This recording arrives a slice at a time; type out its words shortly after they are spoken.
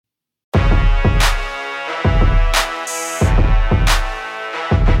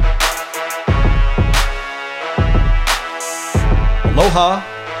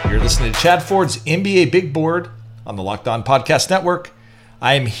Aloha. You're listening to Chad Ford's NBA Big Board on the Locked On Podcast Network.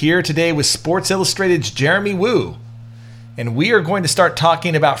 I am here today with Sports Illustrated's Jeremy Woo, and we are going to start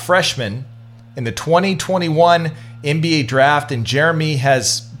talking about freshmen in the 2021 NBA draft. And Jeremy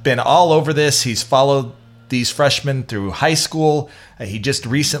has been all over this. He's followed these freshmen through high school. He just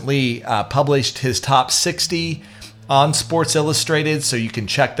recently published his top 60 on Sports Illustrated, so you can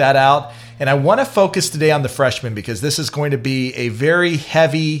check that out. And I want to focus today on the freshmen because this is going to be a very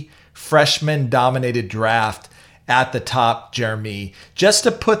heavy freshman-dominated draft at the top, Jeremy. Just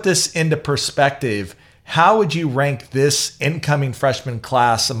to put this into perspective, how would you rank this incoming freshman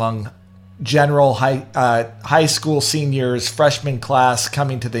class among general high school seniors, freshman class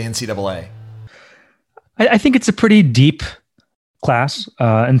coming to the NCAA? I think it's a pretty deep class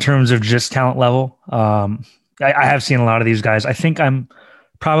in terms of just talent level. I have seen a lot of these guys. I think I'm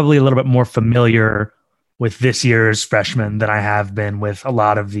probably a little bit more familiar with this year's freshmen than I have been with a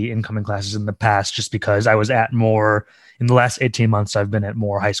lot of the incoming classes in the past, just because I was at more in the last 18 months. I've been at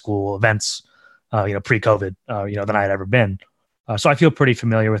more high school events, pre-COVID, than I had ever been. So I feel pretty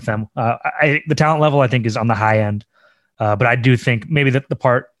familiar with them. The talent level I think is on the high end, but I do think maybe the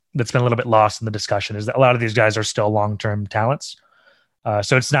part that's been a little bit lost in the discussion is that a lot of these guys are still long-term talents.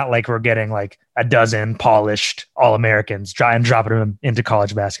 So it's not like we're getting like a dozen polished All-Americans and dropping them into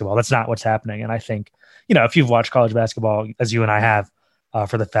college basketball. That's not what's happening. And I think, if you've watched college basketball, as you and I have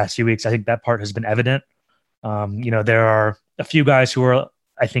for the past few weeks, I think that part has been evident. There are a few guys who are,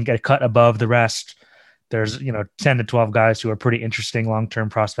 I think, a cut above the rest. There's, 10 to 12 guys who are pretty interesting long-term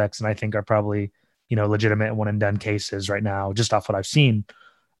prospects and I think are probably, legitimate one-and-done cases right now, just off what I've seen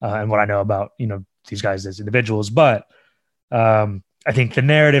and what I know about, these guys as individuals. But I think the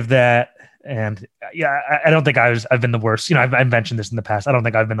narrative that, and I don't think I've been the worst. I've mentioned this in the past. I don't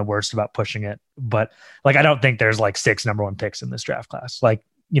think I've been the worst about pushing it, but I don't think there's like 6 number 1 picks in this draft class.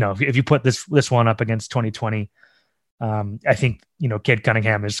 If you put this one up against 2020, I think, Cade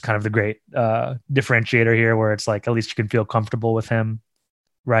Cunningham is kind of the great differentiator here, where it's like, at least you can feel comfortable with him.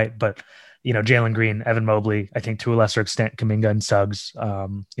 Right. But, Jalen Green, Evan Mobley, I think to a lesser extent, Kuminga and Suggs,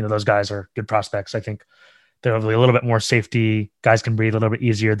 those guys are good prospects. I think they're a little bit more safety. Guys can breathe a little bit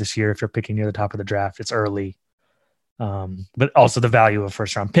easier this year if you're picking near the top of the draft. It's early. But also the value of a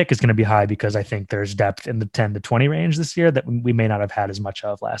first-round pick is going to be high because I think there's depth in the 10 to 20 range this year that we may not have had as much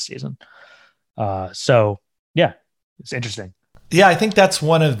of last season. It's interesting. Yeah, I think that's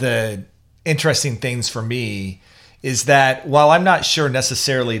one of the interesting things for me is that while I'm not sure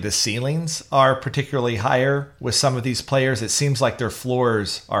necessarily the ceilings are particularly higher with some of these players, it seems like their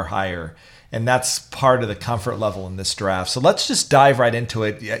floors are higher. And that's part of the comfort level in this draft. So let's just dive right into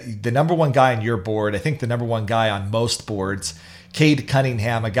it. The number 1 guy on your board, I think the number 1 guy on most boards, Cade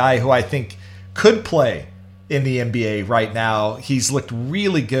Cunningham, a guy who I think could play in the NBA right now. He's looked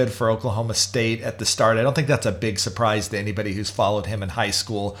really good for Oklahoma State at the start. I don't think that's a big surprise to anybody who's followed him in high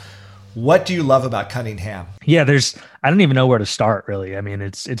school. What do you love about Cunningham? Yeah, I don't even know where to start, really. I mean,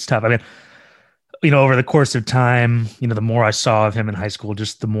 it's tough. I mean, over the course of time, the more I saw of him in high school,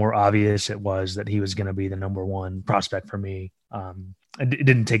 just the more obvious it was that he was going to be the number 1 prospect for me. It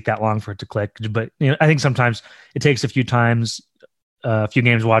didn't take that long for it to click, but I think sometimes it takes a few games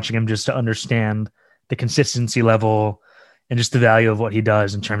watching him just to understand the consistency level and just the value of what he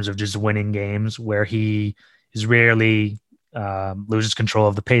does in terms of just winning games where he is rarely loses control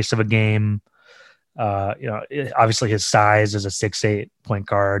of the pace of a game. Obviously his size as a 6'8" point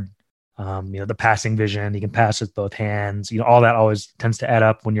guard. The passing vision, he can pass with both hands, all that always tends to add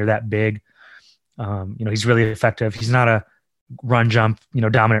up when you're that big. He's really effective. He's not a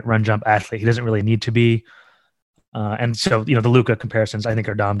dominant run jump athlete. He doesn't really need to be. And so, the Luka comparisons I think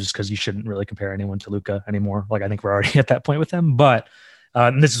are dumb just because you shouldn't really compare anyone to Luka anymore. I think we're already at that point with him, but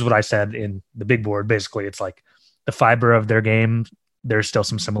and this is what I said in the big board. Basically, it's like the fiber of their game. There's still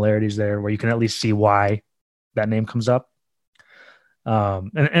some similarities there where you can at least see why that name comes up.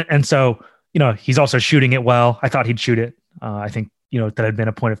 And so, he's also shooting it well. I thought he'd shoot it. I think, that had been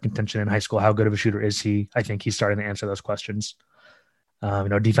a point of contention in high school. How good of a shooter is he? I think he's starting to answer those questions.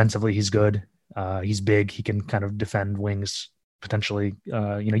 Defensively, he's good. He's big. He can kind of defend wings potentially.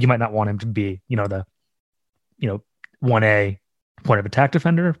 You might not want him to be, the 1A point of attack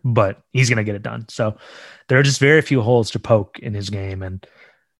defender, but he's going to get it done. So there are just very few holes to poke in his game. And,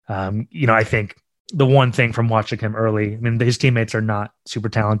 I think the one thing from watching him early, his teammates are not super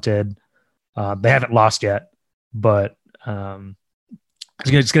talented. They haven't lost yet, but it's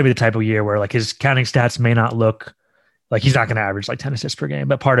going to be the type of year where his counting stats may not look like he's not going to average 10 assists per game,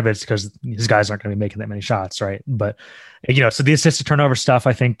 but part of it's because his guys aren't going to be making that many shots. Right. But, so the assist to turnover stuff,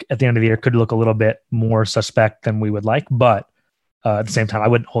 I think at the end of the year could look a little bit more suspect than we would like, but At the same time, I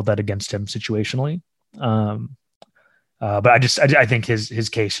wouldn't hold that against him situationally. But I think his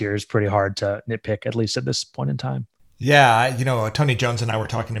case here is pretty hard to nitpick, at least at this point in time. Yeah, Tony Jones and I were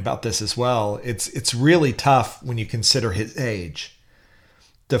talking about this as well. It's really tough when you consider his age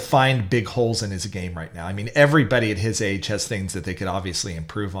to find big holes in his game right now. I mean, everybody at his age has things that they could obviously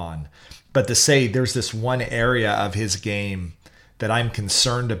improve on. But to say there's this one area of his game that I'm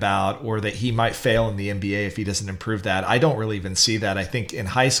concerned about, or that he might fail in the NBA if he doesn't improve that, I don't really even see that. I think in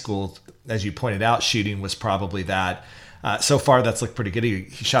high school, as you pointed out, shooting was probably that. So far, that's looked pretty good. He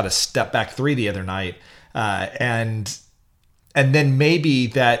shot a step back three the other night. And then maybe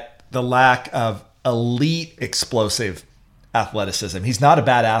that the lack of elite explosive athleticism. He's not a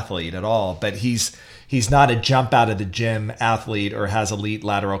bad athlete at all, but he's not a jump out of the gym athlete or has elite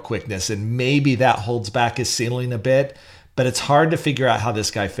lateral quickness. And maybe that holds back his ceiling a bit, but it's hard to figure out how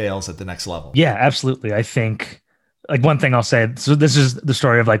this guy fails at the next level. Yeah, absolutely. I think like one thing I'll say, so this is the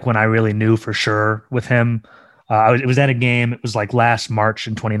story of like when I really knew for sure with him. It was at a game. It was like last March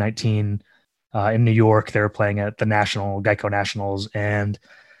in 2019 in New York. They were playing at the Geico Nationals. And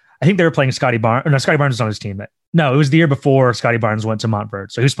I think they were playing Scottie Barnes. No, Scottie Barnes was on his team. No, it was the year before Scottie Barnes went to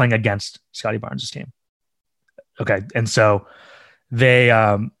Montverde. So he was playing against Scottie Barnes' team. Okay. And so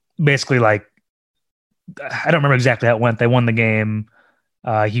they basically like, I don't remember exactly how it went. They won the game.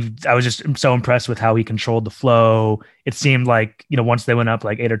 I was just so impressed with how he controlled the flow. It seemed like, once they went up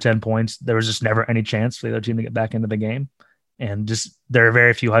like 8 or 10 points, there was just never any chance for the other team to get back into the game. And just, there are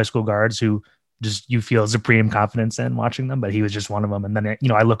very few high school guards who just, you feel supreme confidence in watching them, but he was just one of them. And then,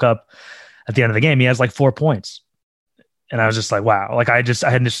 I look up at the end of the game, he has like 4 points. And I was just like, wow. Like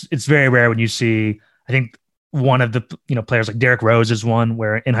it's very rare when you see, I think one of the, players like Derrick Rose is one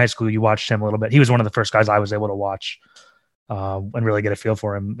where in high school you watched him a little bit. He was one of the first guys I was able to watch and really get a feel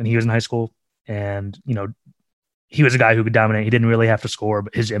for him. And he was in high school and, he was a guy who could dominate. He didn't really have to score,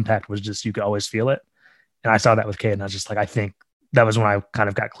 but his impact was just, you could always feel it. And I saw that with Cade and I was just like, I think that was when I kind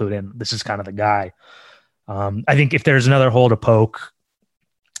of got clued in. This is kind of the guy. I think if there's another hole to poke,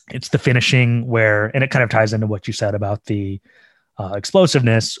 it's the finishing and it kind of ties into what you said about the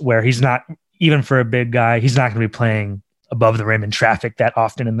explosiveness, where he's not, even for a big guy, he's not going to be playing above the rim in traffic that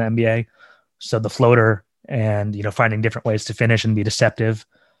often in the NBA. So the floater and, finding different ways to finish and be deceptive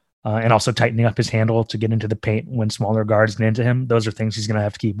and also tightening up his handle to get into the paint when smaller guards get into him. Those are things he's going to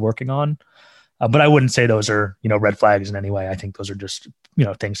have to keep working on. But I wouldn't say those are, red flags in any way. I think those are just,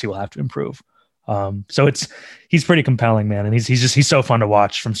 things he will have to improve. So he's pretty compelling, man. And he's so fun to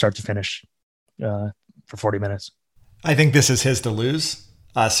watch from start to finish for 40 minutes. I think this is his to lose.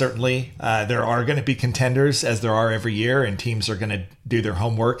 Certainly, there are going to be contenders, as there are every year, and teams are going to do their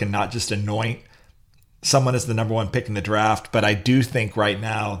homework and not just anoint someone as the number one pick in the draft. But I do think right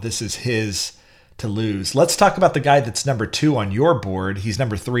now this is his to lose. Let's talk about the guy that's number 2 on your board. He's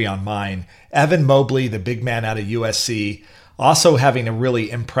number 3 on mine. Evan Mobley, the big man out of USC, also having a really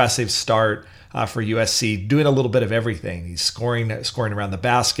impressive start for USC, doing a little bit of everything. He's scoring around the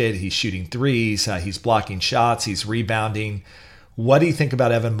basket. He's shooting threes. He's blocking shots. He's rebounding. What do you think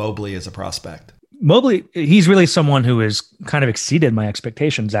about Evan Mobley as a prospect? Mobley, he's really someone who has kind of exceeded my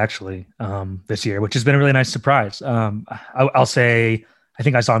expectations actually this year, which has been a really nice surprise. I'll say, I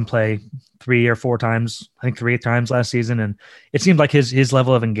think I saw him play 3 or 4 times, I think 3 times last season. And it seemed like his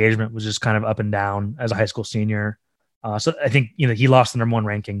level of engagement was just kind of up and down as a high school senior. So I think, he lost the number 1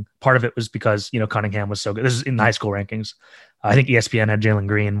 ranking. Part of it was because, Cunningham was so good. This is in the high school rankings. I think ESPN had Jalen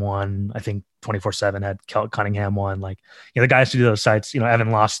Green 1. I think 24/7 had Cunningham 1. Like, the guys who do those sites, Evan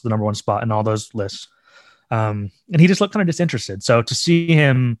lost the number 1 spot in all those lists. And he just looked kind of disinterested. So to see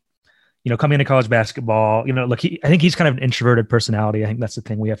him, coming into college basketball, look, I think he's kind of an introverted personality. I think that's the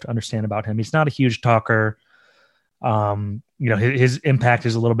thing we have to understand about him. He's not a huge talker. His impact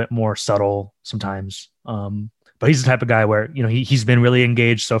is a little bit more subtle sometimes. But he's the type of guy where, he's been really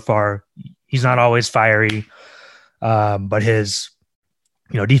engaged so far. He's not always fiery, but his,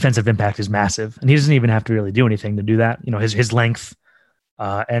 defensive impact is massive. And he doesn't even have to really do anything to do that. His length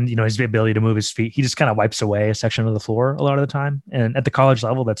and, his ability to move his feet, he just kind of wipes away a section of the floor a lot of the time. And at the college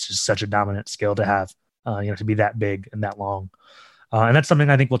level, that's just such a dominant skill to have, to be that big and that long. And that's something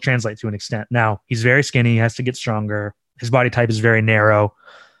I think will translate to an extent. Now, he's very skinny. He has to get stronger. His body type is very narrow.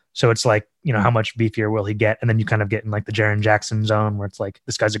 So it's like, how much beefier will he get? And then you kind of get in like the Jaren Jackson zone where it's like,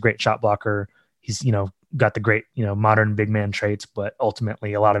 this guy's a great shot blocker. He's, got the great, modern big man traits, but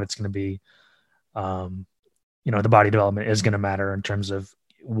ultimately a lot of it's going to be, the body development is going to matter in terms of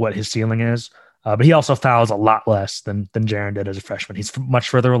what his ceiling is. But he also fouls a lot less than Jaren did as a freshman. He's much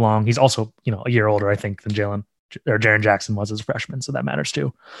further along. He's also, a year older, I think, than Jalen. or Jaren Jackson was as a freshman, so that matters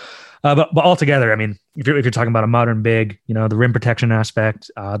too. But altogether, I mean, if you're talking about a modern big, the rim protection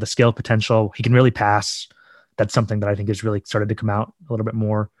aspect, the skill potential, he can really pass. That's something that I think has really started to come out a little bit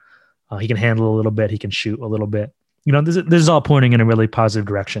more. He can handle a little bit. He can shoot a little bit. This is all pointing in a really positive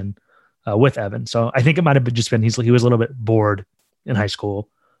direction with Evan. So I think it might have just been he was a little bit bored in high school.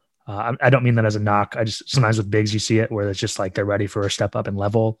 I don't mean that as a knock. I just sometimes with bigs you see it where it's just like they're ready for a step up in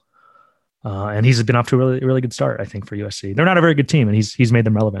level. And he's been off to a really, really good start, I think, for USC. They're not a very good team, and he's made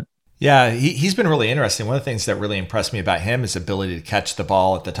them relevant. Yeah, he's been really interesting. One of the things that really impressed me about him is ability to catch the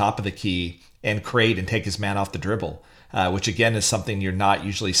ball at the top of the key and create and take his man off the dribble, which again is something you're not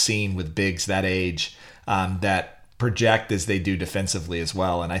usually seeing with bigs that age that project as they do defensively as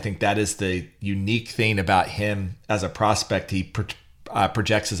well. And I think that is the unique thing about him as a prospect. He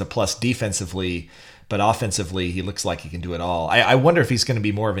projects as a plus defensively, but offensively he looks like he can do it all. I wonder if he's going to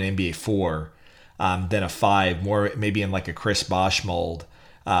be more of an NBA 4 than a 5, more maybe in like a Chris Bosh mold.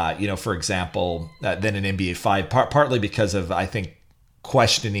 For example, than an NBA 5, partly because of, I think,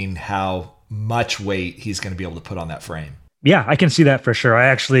 questioning how much weight he's going to be able to put on that frame. Yeah, I can see that for sure. I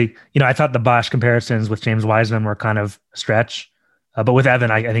actually, I thought the Bosh comparisons with James Wiseman were kind of a stretch, but with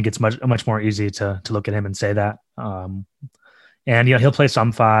Evan, I think it's much more easy to look at him and say that. And he'll play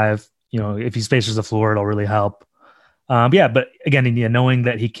some 5. If he spaces the floor, it'll really help. But again, knowing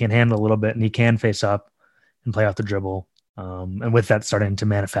that he can handle a little bit and he can face up and play off the dribble. And with that starting to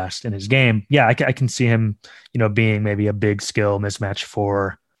manifest in his game, I can see him, being maybe a big skill mismatch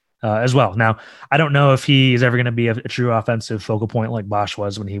for as well. Now, I don't know if he is ever going to be a true offensive focal point like Bosh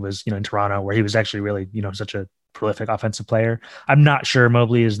was when he was, in Toronto, where he was actually really, such a prolific offensive player. I'm not sure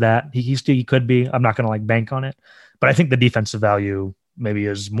Mobley is that. He could be. I'm not going to bank on it, but I think the defensive value maybe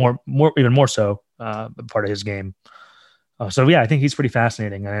is even more so part of his game. I think he's pretty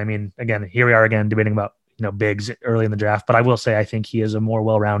fascinating. I mean, again, here we are again debating about bigs early in the draft, but I will say I think he is a more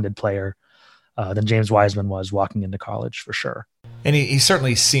well-rounded player than James Wiseman was walking into college for sure. And he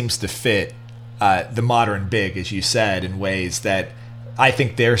certainly seems to fit the modern big, as you said, in ways that I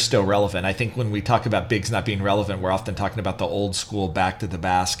think they're still relevant. I think when we talk about bigs not being relevant, we're often talking about the old school back to the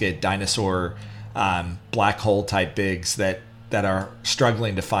basket, dinosaur, black hole type bigs that are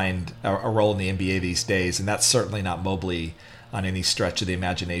struggling to find a role in the NBA these days. And that's certainly not Mobley on any stretch of the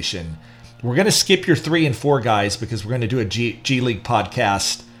imagination. We're going to skip your 3 and 4 guys because we're going to do a G League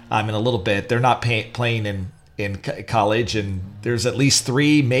podcast in a little bit. They're not playing in college, and there's at least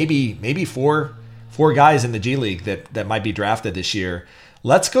 3, maybe 4 guys in the G League that might be drafted this year.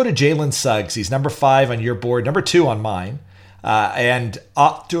 Let's go to Jalen Suggs. He's number 5 on your board, number 2 on mine, and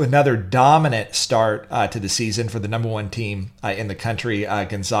up to another dominant start to the season for the number 1 team in the country.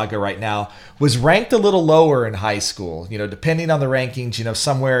 Gonzaga right now was ranked a little lower in high school, depending on the rankings,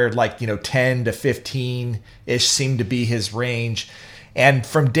 somewhere like, 10 to 15-ish seemed to be his range. And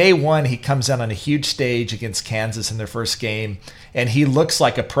from day one, he comes out on a huge stage against Kansas in their first game, and he looks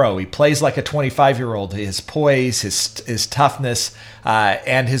like a pro. He plays like a 25-year-old. His poise, his toughness,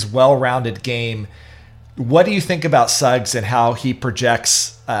 and his well-rounded game. What do you think about Suggs and how he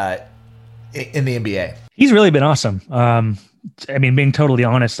projects in the NBA? He's really been awesome. Being totally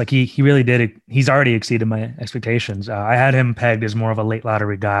honest, he really did. He's already exceeded my expectations. I had him pegged as more of a late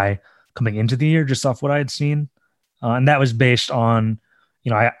lottery guy coming into the year, just off what I had seen. And that was based on,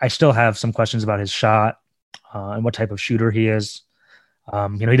 I still have some questions about his shot and what type of shooter he is.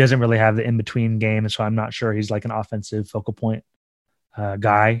 He doesn't really have the in-between game, so I'm not sure he's like an offensive focal point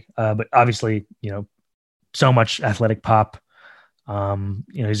guy. But obviously, so much athletic pop.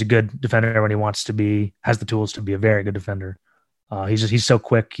 He's a good defender when he wants to be, has the tools to be a very good defender. He's so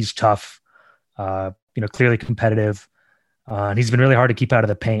quick. He's tough, clearly competitive. And he's been really hard to keep out of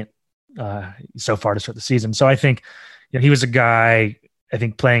the paint so far to start the season. So I think he was a guy, I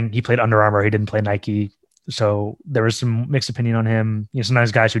think he played Under Armour. He didn't play Nike. So there was some mixed opinion on him.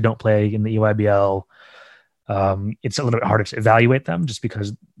 Sometimes guys who don't play in the EYBL, it's a little bit harder to evaluate them just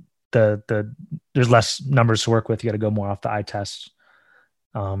because there's less numbers to work with. You got to go more off the eye test.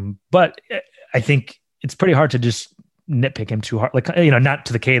 But I think it's pretty hard to just nitpick him too hard. Not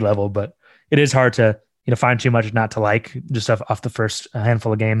to the K level, but it is hard to, find too much not to like just off the first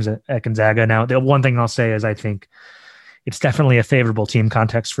handful of games at Gonzaga. Now, the one thing I'll say is I think it's definitely a favorable team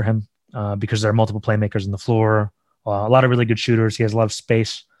context for him because there are multiple playmakers on the floor, a lot of really good shooters. He has a lot of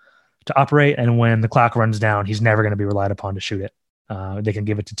space to operate. And when the clock runs down, he's never going to be relied upon to shoot it. They can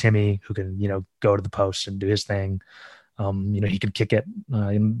give it to Timmy, who can, go to the post and do his thing. He can kick it.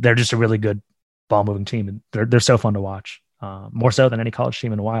 They're just a really good ball moving team. And they're so fun to watch, more so than any college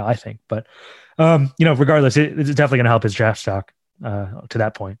team in a while, I think. But, regardless, it's definitely going to help his draft stock. to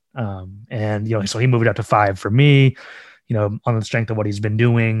that point. And, so he moved up to 5 for me, on the strength of what he's been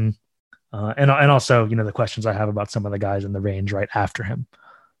doing. And also, the questions I have about some of the guys in the range right after him.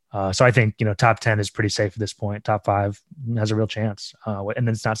 So I think, top 10 is pretty safe at this point. Top 5 has a real chance. And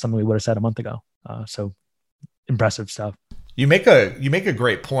it's not something we would have said a month ago. So impressive stuff. You make a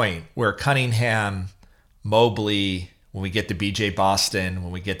great point where Cunningham, Mobley, when we get to BJ Boston,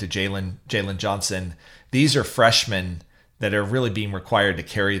 when we get to Jalen Johnson, these are freshmen that are really being required to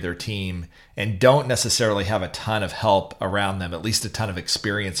carry their team and don't necessarily have a ton of help around them, at least a ton of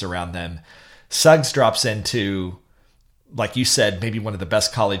experience around them. Suggs drops into, like you said, maybe one of the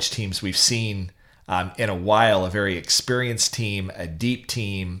best college teams we've seen in a while, a very experienced team, a deep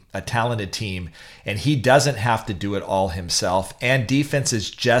team, a talented team, and he doesn't have to do it all himself. And defenses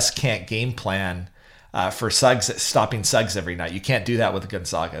just can't game plan for Suggs, stopping Suggs every night. You can't do that with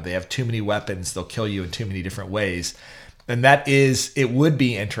Gonzaga. They have too many weapons. They'll kill you in too many different ways. And it would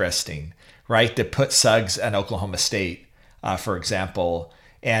be interesting, right, to put Suggs at Oklahoma State, for example,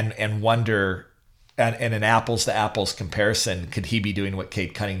 and wonder, and an apples to apples comparison, could he be doing what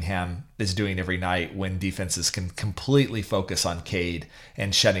Cade Cunningham is doing every night when defenses can completely focus on Cade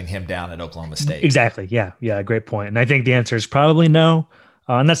and shutting him down at Oklahoma State? Exactly. Yeah. Great point. And I think the answer is probably no.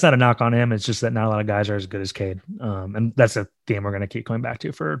 And that's not a knock on him. It's just that not a lot of guys are as good as Cade. And that's a theme we're going to keep coming back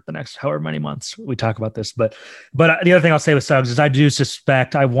to for the next however many months we talk about this. But the other thing I'll say with Suggs is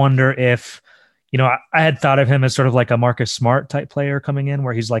I wonder if, I had thought of him as sort of like a Marcus Smart type player coming in,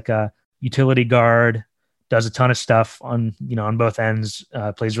 where he's like a utility guard, does a ton of stuff on both ends,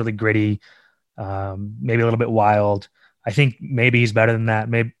 plays really gritty, maybe a little bit wild. I think maybe he's better than that.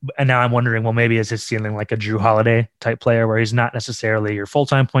 And now I'm wondering, well, maybe is his ceiling like a Drew Holiday type player, where he's not necessarily your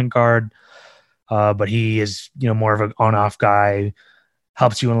full-time point guard, but he is, more of an on-off guy,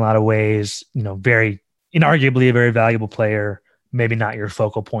 helps you in a lot of ways, very inarguably a very valuable player, maybe not your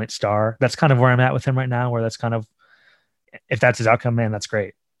focal point star. That's kind of where I'm at with him right now, where that's kind of, if that's his outcome, man, that's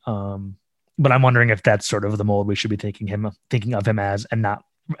great. But I'm wondering if that's sort of the mold we should be thinking of him as, and not,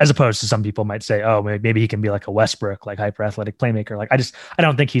 as opposed to some people might say, oh, maybe he can be like a Westbrook, like hyper athletic playmaker. Like I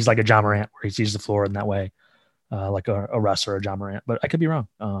don't think he's like a Ja Morant where he sees the floor in that way, like a Russ or a Ja Morant, but I could be wrong.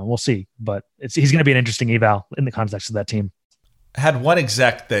 We'll see, but he's going to be an interesting eval in the context of that team. I had one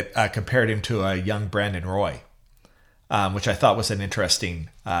exec that compared him to a young Brandon Roy, which I thought was an interesting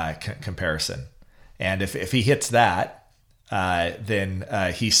comparison. And if he hits that, then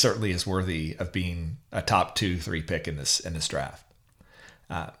he certainly is worthy of being a top 2-3 pick in this draft.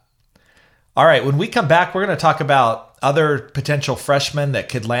 All right, when we come back, we're going to talk about other potential freshmen that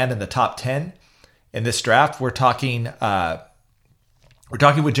could land in the top 10 in this draft. We're talking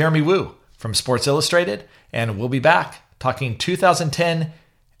with Jeremy Woo from Sports Illustrated, and we'll be back talking 2010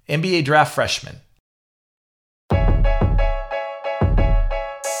 NBA draft freshmen.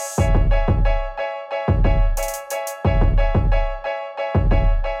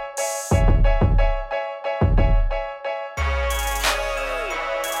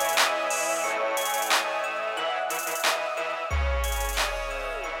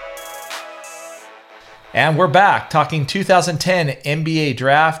 And we're back talking 2010 NBA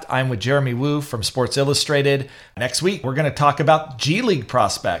draft. I'm with Jeremy Woo from Sports Illustrated. Next week, we're going to talk about G League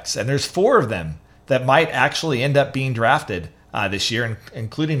prospects, and there's 4 of them that might actually end up being drafted this year,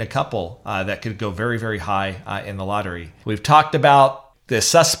 including a couple that could go very, very high in the lottery. We've talked about the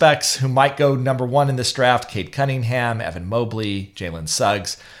suspects who might go number 1 in this draft: Cade Cunningham, Evan Mobley, Jalen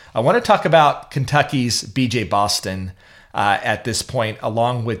Suggs. I want to talk about Kentucky's BJ Boston at this point,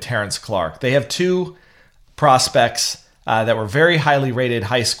 along with Terrence Clarke. They have 2 prospects that were very highly rated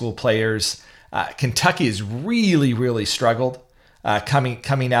high school players. Kentucky has really, really struggled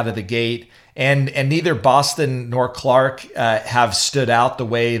coming out of the gate, and neither Boston nor Clarke have stood out the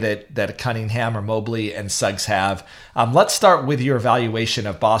way that Cunningham or Mobley and Suggs have. Let's start with your evaluation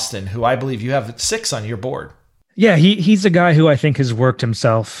of Boston, who I believe you have 6 on your board. Yeah, he's a guy who I think has worked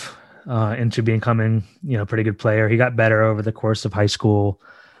himself into becoming a pretty good player. He got better over the course of high school.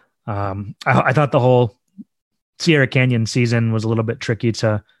 I thought the whole Sierra Canyon season was a little bit tricky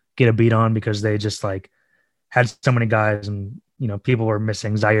to get a beat on because they just had so many guys, and people were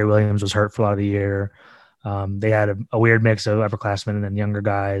missing. Zaire Williams was hurt for a lot of the year. They had a weird mix of upperclassmen and then younger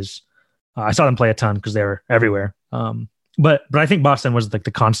guys. I saw them play a ton because they were everywhere. But I think Boston was like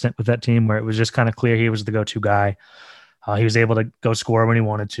the constant with that team, where it was just kind of clear he was the go-to guy. He was able to go score when he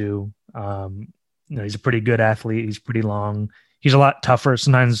wanted to. He's a pretty good athlete. He's pretty long. He's a lot tougher.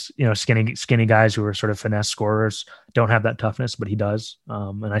 Sometimes, skinny guys who are sort of finesse scorers don't have that toughness, but he does.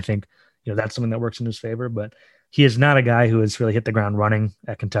 And I think, that's something that works in his favor. But he is not a guy who has really hit the ground running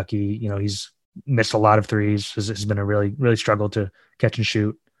at Kentucky. He's missed a lot of threes. Has been a really struggle to catch and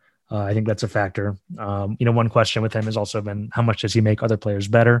shoot. I think that's a factor. One question with him has also been how much does he make other players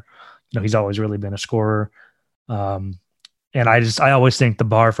better? He's always really been a scorer. And I always think the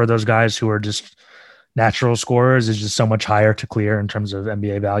bar for those guys who are just natural scorers is just so much higher to clear in terms of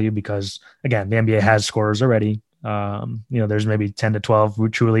NBA value, because again, the NBA has scorers already. There's maybe 10 to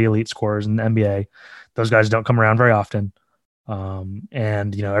 12 truly elite scorers in the NBA. Those guys don't come around very often.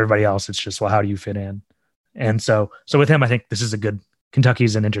 Everybody else, it's just, well, how do you fit in? And so with him, I think this is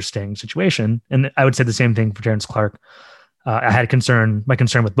Kentucky's an interesting situation. And I would say the same thing for Terrence Clarke. My concern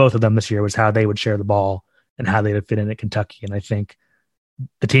with both of them this year was how they would share the ball and how they would fit in at Kentucky. And I think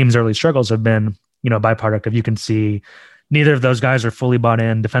the team's early struggles have been, byproduct of, you can see neither of those guys are fully bought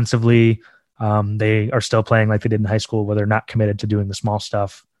in defensively. They are still playing like they did in high school, where they're not committed to doing the small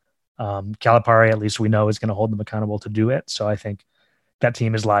stuff. Calipari, at least we know, is going to hold them accountable to do it. So I think that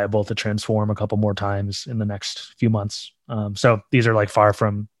team is liable to transform a couple more times in the next few months. So these are like far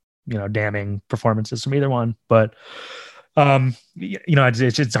from, damning performances from either one, but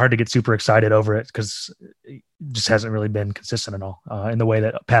it's hard to get super excited over it because it just hasn't really been consistent at all in the way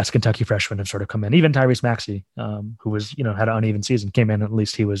that past Kentucky freshmen have sort of come in. Even Tyrese Maxey, who was, had an uneven season, came in, at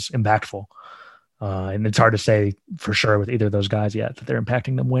least he was impactful. And it's hard to say for sure with either of those guys yet that they're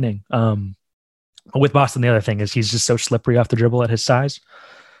impacting them winning. With Boston, the other thing is he's just so slippery off the dribble at his size.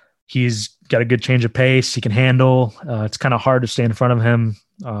 He's got a good change of pace. He can handle. It's kind of hard to stay in front of him.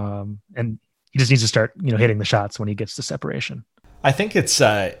 And he just needs to start, hitting the shots when he gets the separation. I think it's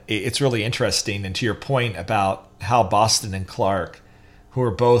really interesting. And to your point about how Boston and Clarke, who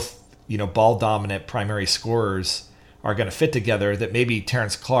are both, ball dominant primary scorers, are going to fit together, that maybe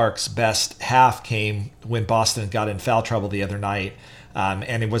Terrence Clarke's best half came when Boston got in foul trouble the other night.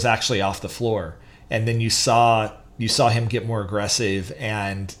 And it was actually off the floor. And then you saw him get more aggressive,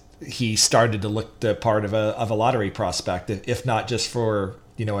 and he started to look the part of a lottery prospect, if not just for,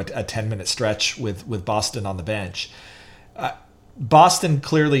 a 10-minute stretch with Boston on the bench. Boston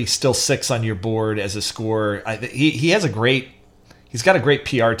clearly still 6 on your board as a scorer. He's got a great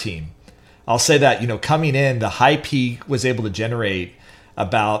PR team. I'll say that, coming in, the hype he was able to generate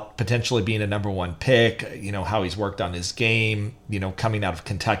about potentially being a number 1 pick, how he's worked on his game, coming out of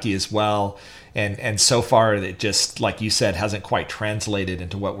Kentucky as well. And so far, it just, like you said, hasn't quite translated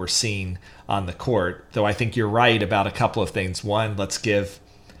into what we're seeing on the court. Though I think you're right about a couple of things. One, let's give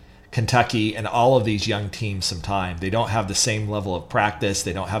Kentucky and all of these young teams some time. They don't have the same level of practice.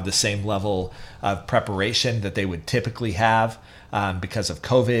 They don't have the same level of preparation that they would typically have because of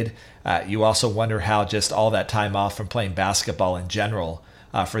COVID. You also wonder how just all that time off from playing basketball in general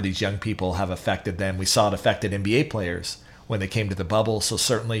for these young people have affected them. We saw it affected NBA players when they came to the bubble, so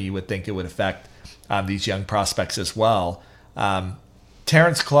certainly you would think it would affect these young prospects as well.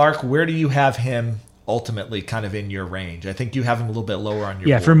 Terrence Clarke, where do you have him ultimately kind of in your range? I think you have him a little bit lower on your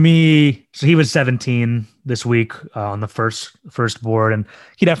board. For me, so he was 17 this week on the first board, and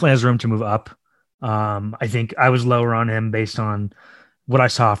he definitely has room to move up. I think I was lower on him based on what I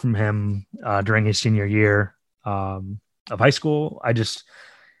saw from him during his senior year of high school. I just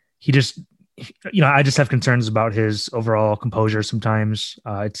have concerns about his overall composure sometimes.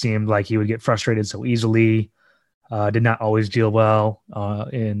 It seemed like he would get frustrated so easily, did not always deal well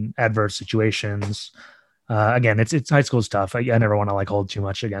in adverse situations. Again, it's high school stuff. I never want to hold too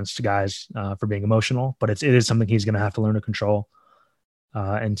much against guys for being emotional, but it is something he's going to have to learn to control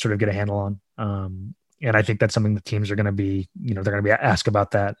and sort of get a handle on. And I think that's something the teams are going to be, they're going to be asked about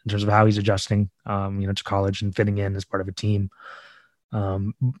that in terms of how he's adjusting, to college and fitting in as part of a team.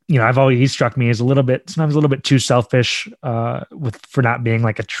 He struck me as sometimes a little bit too selfish for not being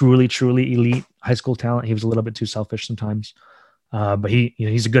like a truly elite high school talent. He was a little bit too selfish sometimes, but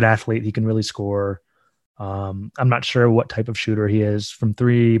he's a good athlete. He can really score. I'm not sure what type of shooter he is from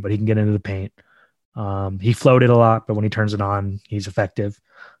 3, but he can get into the paint. He floated a lot, but when he turns it on, he's effective.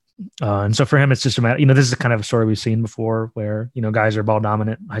 And so for him, it's just a matter, this is the kind of a story we've seen before where, guys are ball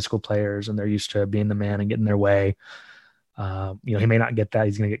dominant high school players and they're used to being the man and getting their way. He may not get that.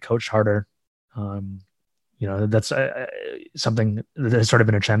 He's going to get coached harder. That's something that has sort of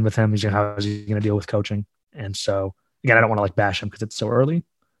been a trend with him. How is he going to deal with coaching? And so again, I don't want to bash him because it's so early,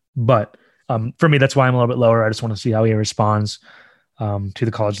 but for me, that's why I'm a little bit lower. I just want to see how he responds to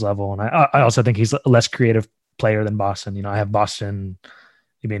the college level. And I also think he's a less creative player than Boston. I have Boston,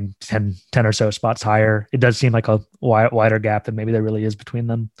 10 or so spots higher. It does seem like a wider gap than maybe there really is between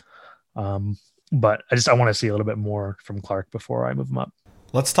them. But I want to see a little bit more from Clarke before I move him up.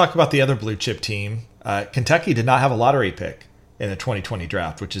 Let's talk about the other blue chip team. Kentucky did not have a lottery pick in the 2020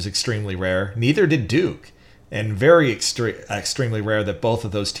 draft, which is extremely rare. Neither did Duke. and very extremely rare that both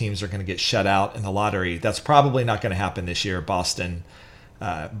of those teams are going to get shut out in the lottery. That's probably not going to happen this year. Boston,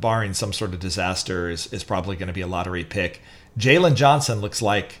 barring some sort of disaster, is probably going to be a lottery pick. Jalen Johnson looks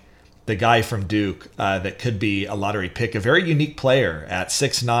like the guy from Duke that could be a lottery pick. A very unique player at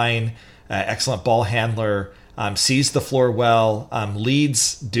 6'9", excellent ball handler, sees the floor well,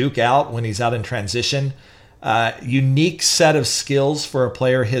 leads Duke out when he's out in transition. Unique set of skills for a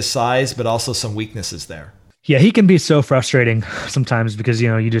player his size, but also some weaknesses there. Yeah, he can be so frustrating sometimes because, you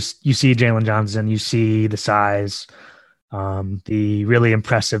see Jalen Johnson, you see the size, the really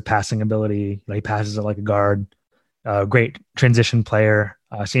impressive passing ability. He passes it like a guard. Great transition player,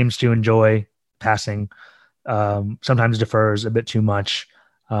 seems to enjoy passing, sometimes defers a bit too much.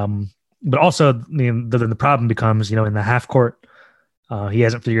 But also the problem becomes, in the half court, he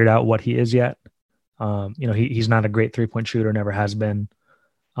hasn't figured out what he is yet. He's not a great 3-point shooter, never has been.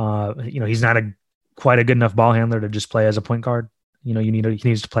 He's not quite a good enough ball handler to just play as a point guard. He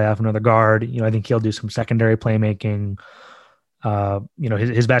needs to play off another guard. I think he'll do some secondary playmaking.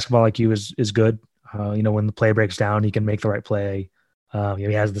 His basketball IQ is good. When the play breaks down, he can make the right play.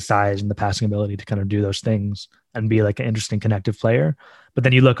 He has the size and the passing ability to kind of do those things and be like an interesting connective player. But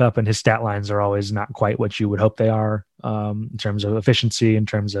then you look up and his stat lines are always not quite what you would hope they are, in terms of efficiency, in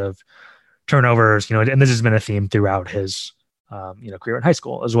terms of turnovers, and this has been a theme throughout his, career in high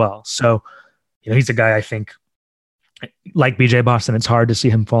school as well. So, he's a guy I think, like BJ Boston, it's hard to see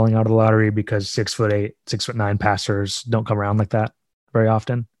him falling out of the lottery because 6'8", 6'9" passers don't come around like that very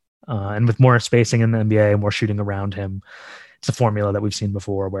often. And with more spacing in the NBA, more shooting around him, it's a formula that we've seen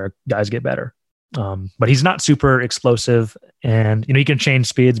before where guys get better. But he's not super explosive, and he can change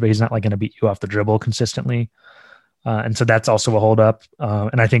speeds, but he's not like going to beat you off the dribble consistently. And so that's also a holdup.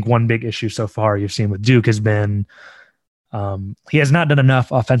 And I think one big issue so far you've seen with Duke has been he has not done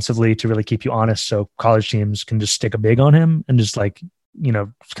enough offensively to really keep you honest. So college teams can just stick a big on him and just kind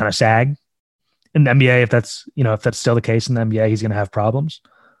of sag. In the NBA, if that's still the case in the NBA, he's going to have problems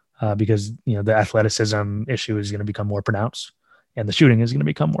because the athleticism issue is going to become more pronounced and the shooting is going to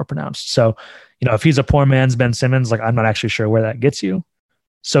become more pronounced. So if he's a poor man's Ben Simmons, I'm not actually sure where that gets you.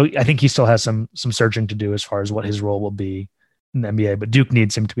 So I think he still has some searching to do as far as what his role will be in the NBA, but Duke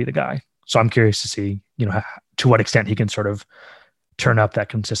needs him to be the guy. So I'm curious to see, to what extent he can sort of turn up that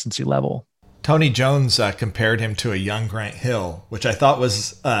consistency level. Tony Jones compared him to a young Grant Hill, which I thought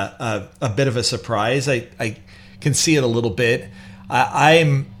was a bit of a surprise. I can see it a little bit.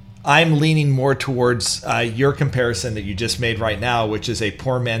 I'm leaning more towards your comparison that you just made right now, which is a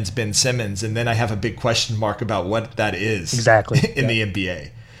poor man's Ben Simmons, and then I have a big question mark about what that is exactly in the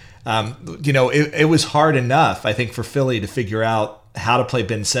NBA. It was hard enough, I think, for Philly to figure out how to play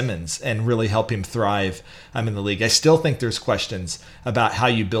Ben Simmons and really help him thrive in the league. I still think there's questions about how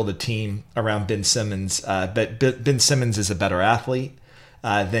you build a team around Ben Simmons, but Ben Simmons is a better athlete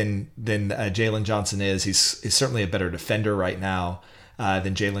than Jalen Johnson is. He's certainly a better defender right now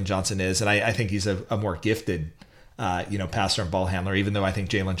than Jalen Johnson is, and I think he's a more gifted passer and ball handler, even though I think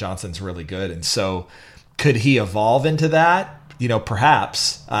Jalen Johnson's really good. And so could he evolve into that?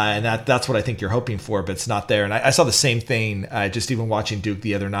 Perhaps, and that's what I think you're hoping for, but it's not there. And I saw the same thing just even watching Duke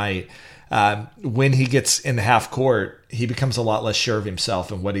the other night. When he gets in the half court, he becomes a lot less sure of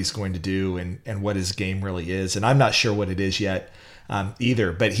himself and what he's going to do and what his game really is. And I'm not sure what it is yet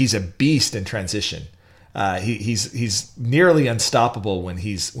either, but he's a beast in transition. He's nearly unstoppable when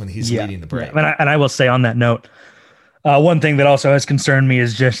he's leading the break. Yeah. And I will say on that note, one thing that also has concerned me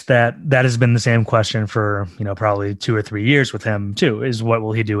is just that has been the same question for, probably 2 or 3 years with him too, is what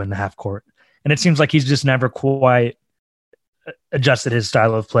will he do in the half court? And it seems like he's just never quite adjusted his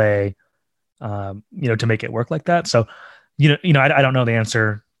style of play, to make it work like that. So, I don't know the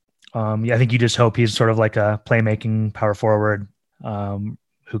answer. I think you just hope he's sort of like a playmaking power forward,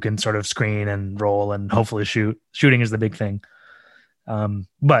 who can sort of screen and roll and hopefully shoot. Shooting is the big thing.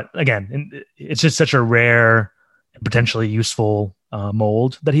 But again, it's just such a rare, potentially useful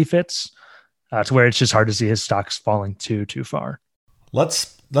mold that he fits to where it's just hard to see his stocks falling too far.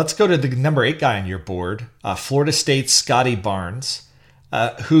 Let's go to the number 8 guy on your board, Florida State's Scotty Barnes,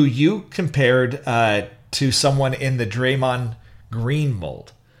 who you compared to someone in the Draymond Green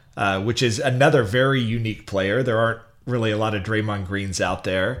mold, which is another very unique player. There aren't really a lot of Draymond Greens out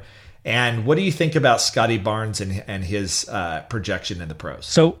there. And what do you think about Scotty Barnes and his projection in the pros?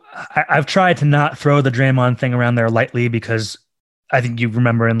 So I've tried to not throw the Draymond thing around there lightly because I think you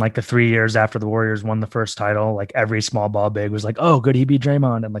remember in like the 3 years after the Warriors won the first title, like every small ball big was like, oh, could he be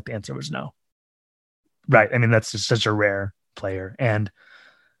Draymond? And like the answer was no. Right. I mean, that's just such a rare player. And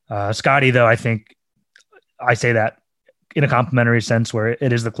Scotty, though, I think I say that in a complimentary sense where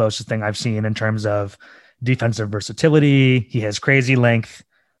it is the closest thing I've seen in terms of defensive versatility. He has crazy length.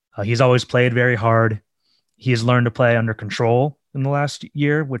 He's always played very hard. He has learned to play under control in the last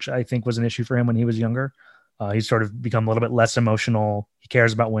year, which I think was an issue for him when he was younger. He's sort of become a little bit less emotional. He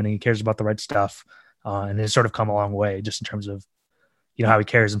cares about winning. He cares about the right stuff, and has sort of come a long way just in terms of, how he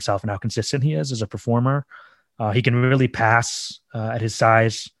carries himself and how consistent he is as a performer. He can really pass at his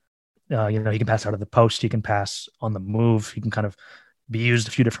size. He can pass out of the post. He can pass on the move. He can kind of be used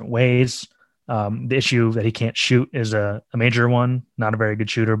a few different ways. The issue that he can't shoot is a major one. Not a very good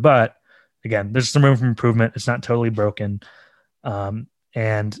shooter, but again, there's some room for improvement. It's not totally broken.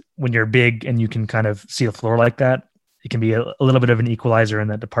 And when you're big and you can kind of see the floor like that, it can be a little bit of an equalizer in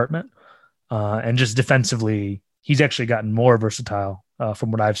that department. And just defensively, he's actually gotten more versatile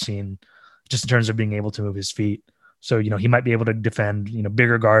from what I've seen, just in terms of being able to move his feet. So, he might be able to defend,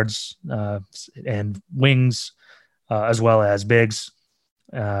 bigger guards and wings, as well as bigs,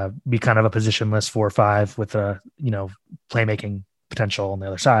 be kind of a positionless 4 or 5 with a, playmaking potential on the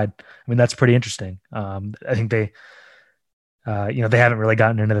other side. I mean, that's pretty interesting. I think they haven't really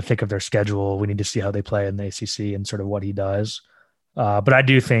gotten into the thick of their schedule. We need to see how they play in the ACC and sort of what he does. But I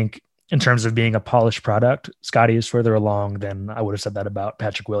do think in terms of being a polished product, Scotty is further along than I would have said that about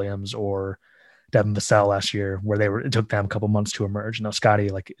Patrick Williams or Devin Vassell last year, where it took them a couple months to emerge. Now Scotty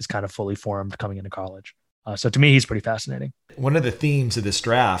is kind of fully formed coming into college. So to me, he's pretty fascinating. One of the themes of this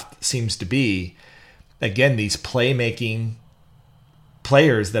draft seems to be, again, these playmaking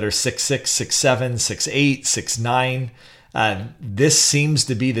players that are 6'6", 6'7", 6'8", 6'9". This seems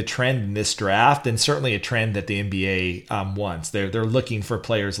to be the trend in this draft, and certainly a trend that the NBA wants. They're looking for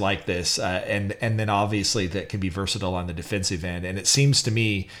players like this, and then obviously that can be versatile on the defensive end. And it seems to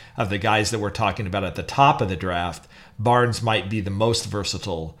me, of the guys that we're talking about at the top of the draft, Barnes might be the most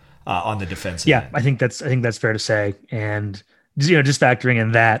versatile on the defensive end. I think that's fair to say. And just factoring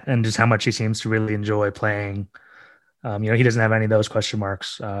in that and just how much he seems to really enjoy playing. He doesn't have any of those question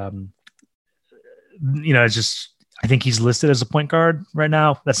marks. It's just, I think he's listed as a point guard right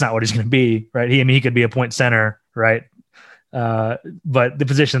now. That's not what he's going to be, right? He could be a point center, right? But the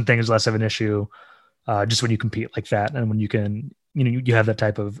position thing is less of an issue, just when you compete like that and when you can, you have that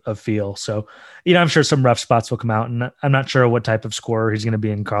type of feel. So, I'm sure some rough spots will come out, and I'm not sure what type of scorer he's going to be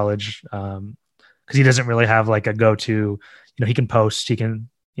in college, because he doesn't really have like a go-to. He can post, he can,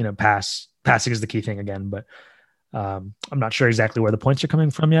 pass. Passing is the key thing again, but I'm not sure exactly where the points are coming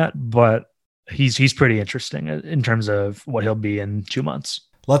from yet, but he's pretty interesting in terms of what he'll be in 2 months.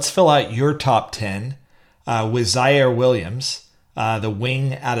 Let's fill out your top 10 with Zaire Williams, the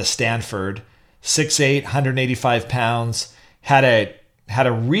wing out of Stanford, 6'8", 185 pounds, had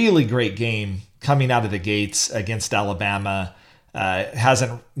a really great game coming out of the gates against Alabama.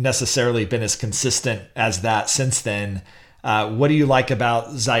 Hasn't necessarily been as consistent as that since then. What do you like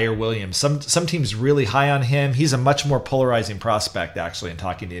about Zaire Williams? Some teams really high on him. He's a much more polarizing prospect, actually, in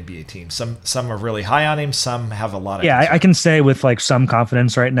talking to NBA teams. Some are really high on him. Some have a lot of I can say with like some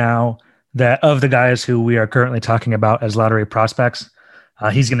confidence right now that of the guys who we are currently talking about as lottery prospects,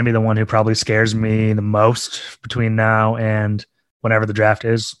 he's going to be the one who probably scares me the most between now and whenever the draft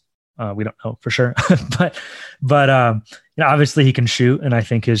is. We don't know for sure, but obviously he can shoot, and I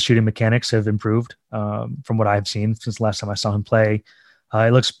think his shooting mechanics have improved from what I've seen since the last time I saw him play.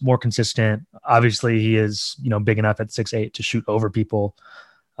 It looks more consistent. Obviously, he is big enough at 6'8" to shoot over people.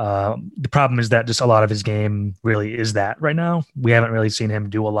 The problem is that just a lot of his game really is that right now. We haven't really seen him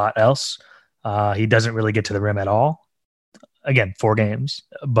do a lot else. He doesn't really get to the rim at all. Again, 4 games,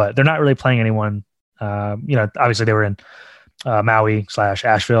 but they're not really playing anyone. Obviously they were in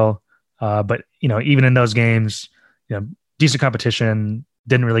Maui/Asheville. But, even in those games, decent competition,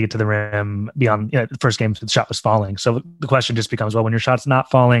 didn't really get to the rim beyond, the first game, the shot was falling. So the question just becomes, well, when your shot's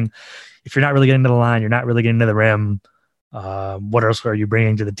not falling, if you're not really getting to the line, you're not really getting to the rim, what else are you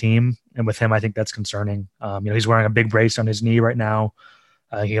bringing to the team? And with him, I think that's concerning. He's wearing a big brace on his knee right now.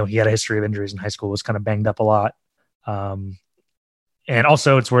 He had a history of injuries in high school, was kind of banged up a lot. And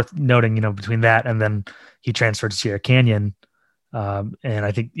also it's worth noting, between that and then he transferred to Sierra Canyon. And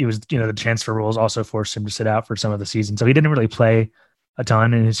I think it was, the transfer rules also forced him to sit out for some of the season. So he didn't really play a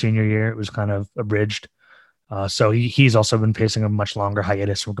ton in his senior year. It was kind of abridged. So he's also been facing a much longer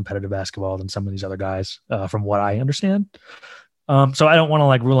hiatus from competitive basketball than some of these other guys, from what I understand. So I don't want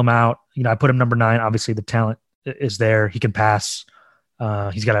to rule him out. I put him number 9. Obviously the talent is there. He can pass.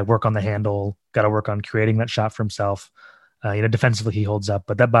 He's got to work on the handle, got to work on creating that shot for himself. Defensively he holds up,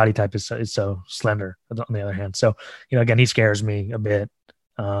 but that body type is so slender on the other hand. So, again, he scares me a bit.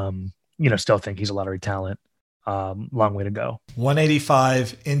 Still think he's a lottery talent. Long way to go.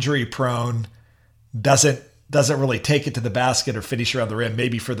 185, injury prone, doesn't really take it to the basket or finish around the rim,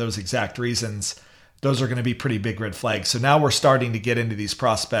 maybe for those exact reasons those are going to be pretty big red flags. So now we're starting to get into these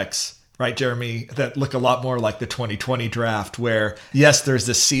prospects, right, Jeremy, that look a lot more like the 2020 draft where, yes, there's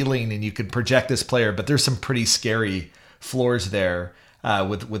this ceiling and you can project this player, but there's some pretty scary floors there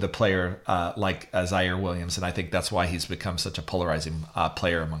with a player like Zaire Williams. And I think that's why he's become such a polarizing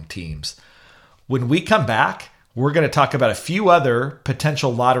player among teams. When we come back, we're going to talk about a few other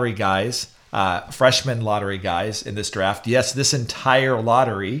potential lottery guys, freshman lottery guys in this draft. Yes, this entire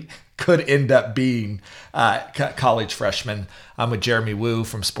lottery could end up being college freshmen. I'm with Jeremy Woo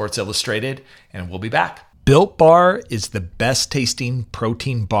from Sports Illustrated, and we'll be back. Built Bar is the best tasting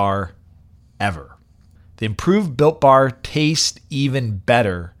protein bar ever. The improved Built Bar tastes even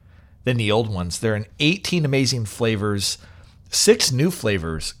better than the old ones. They're in 18 amazing flavors, 6 new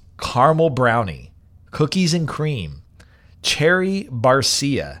flavors: caramel brownie, cookies and cream, cherry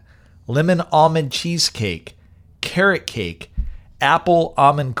barcia, lemon almond cheesecake, carrot cake, apple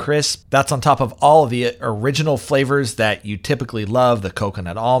almond crisp. That's on top of all of the original flavors that you typically love: the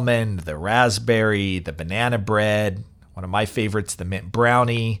coconut almond, the raspberry, the banana bread. One of my favorites, the mint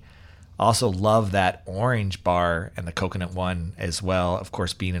brownie. Also love that orange bar and the coconut one as well, of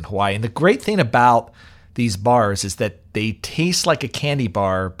course, being in Hawaii. And the great thing about these bars is that they taste like a candy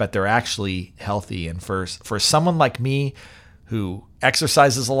bar, but they're actually healthy. And for someone like me who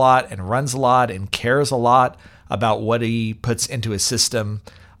exercises a lot and runs a lot and cares a lot about what he puts into his system,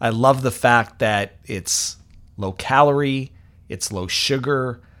 I love the fact that it's low calorie, it's low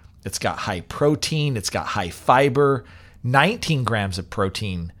sugar, it's got high protein, it's got high fiber, 19 grams of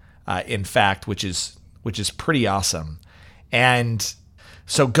protein, in fact, which is pretty awesome. And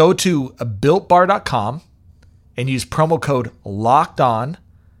so go to BuiltBar.com and use promo code LOCKEDON.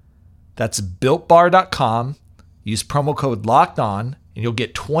 That's BuiltBar.com. Use promo code LOCKEDON, and you'll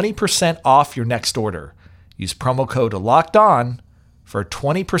get 20% off your next order. Use promo code LOCKEDON for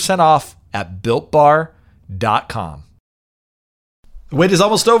 20% off at BuiltBar.com. The wait is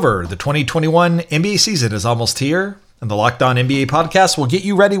almost over. The 2021 NBA season is almost here, and the Locked On NBA podcast will get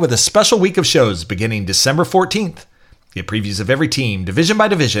you ready with a special week of shows beginning December 14th. Get previews of every team, division by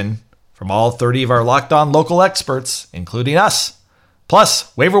division, from all 30 of our Locked On local experts, including us.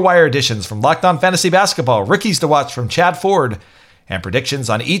 Plus, waiver wire editions from Locked On Fantasy Basketball, rookies to watch from Chad Ford, and predictions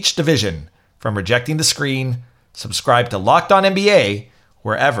on each division from Rejecting the Screen. Subscribe to Locked On NBA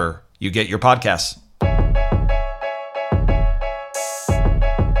wherever you get your podcasts.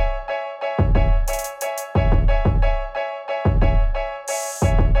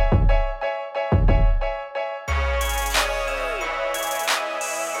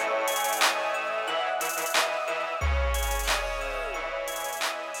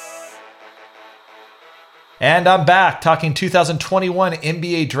 And I'm back talking 2021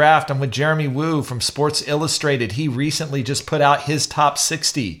 NBA Draft. I'm with Jeremy Woo from Sports Illustrated. He recently just put out his top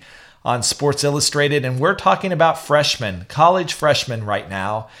 60 on Sports Illustrated, and we're talking about freshmen, college freshmen right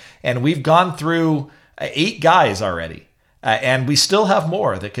now. And we've gone through 8 guys already, and we still have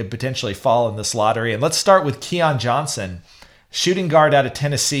more that could potentially fall in this lottery. And let's start with Keon Johnson, shooting guard out of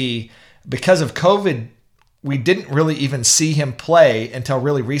Tennessee. Because of COVID, we didn't really even see him play until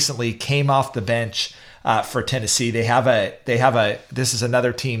really recently. Came off the bench for Tennessee. This is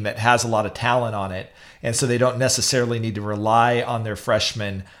another team that has a lot of talent on it, and so they don't necessarily need to rely on their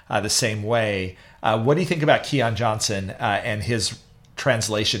freshmen the same way. What do you think about Keon Johnson and his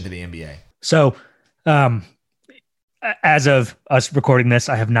translation to the NBA? So, as of us recording this,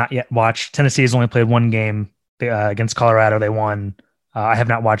 I have not yet watched. Tennessee has only played one game against Colorado. They won. I have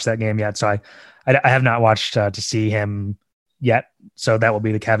not watched that game yet, so I have not watched to see him yet. So that will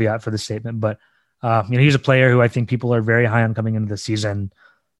be the caveat for the statement, but he's a player who I think people are very high on coming into the season.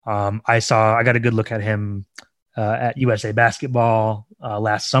 I got a good look at him at USA Basketball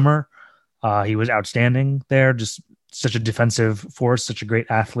last summer. He was outstanding there, just such a defensive force, such a great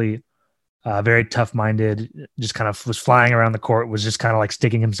athlete, very tough-minded, just kind of was flying around the court, was just kind of like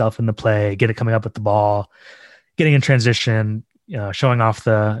sticking himself in the play, coming up with the ball, getting in transition, showing off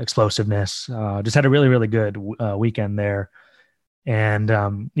the explosiveness. Just had a really, really good weekend there. And,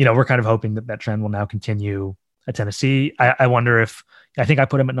 we're kind of hoping that trend will now continue at Tennessee. I wonder I think I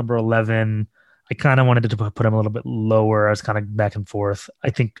put him at number 11. I kind of wanted to put him a little bit lower. I was kind of back and forth.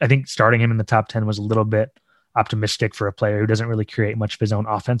 I think starting him in the top 10 was a little bit optimistic for a player who doesn't really create much of his own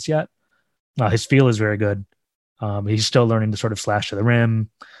offense yet. His feel is very good. He's still learning to sort of slash to the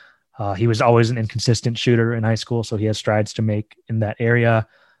rim. He was always an inconsistent shooter in high school, so he has strides to make in that area.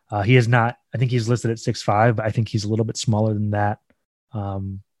 He is not, I think he's listed at 6'5", but I think he's a little bit smaller than that.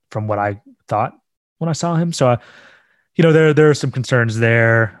 From what I thought when I saw him. So There are some concerns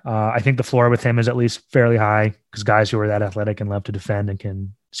there. I think the floor with him is at least fairly high because guys who are that athletic and love to defend and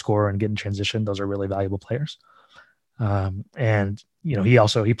can score and get in transition, those are really valuable players. And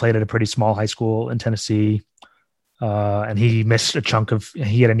he played at a pretty small high school in Tennessee, and he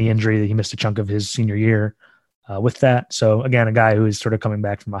had a knee injury that he missed a chunk of his senior year with that. So again, a guy who is sort of coming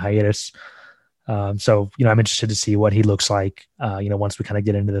back from a hiatus. I'm interested to see what he looks like, once we kind of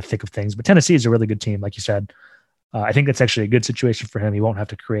get into the thick of things. But Tennessee is a really good team, like you said. I think that's actually a good situation for him. He won't have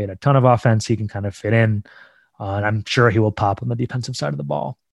to create a ton of offense. He can kind of fit in, and I'm sure he will pop on the defensive side of the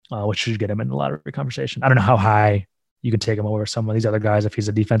ball, which should get him in the lottery conversation. I don't know how high you can take him over some of these other guys if he's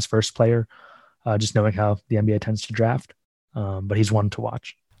a defense first player, just knowing how the NBA tends to draft. But he's one to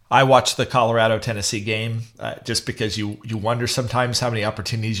watch. I watched the Colorado-Tennessee game just because you wonder sometimes how many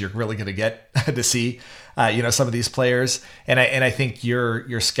opportunities you're really going to get to see, some of these players. And I think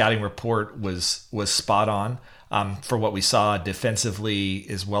your scouting report was spot on. For what we saw defensively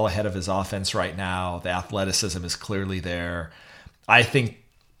is well ahead of his offense right now. The athleticism is clearly there. I think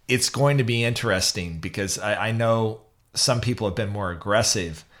it's going to be interesting because I know some people have been more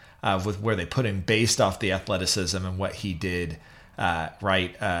aggressive with where they put him based off the athleticism and what he did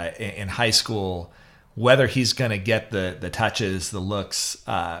in high school, whether he's going to get the touches, the looks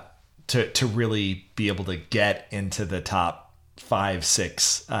to really be able to get into the top 5,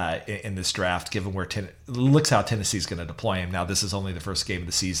 6 in this draft, given where looks how Tennessee's going to deploy him. Now, this is only the first game of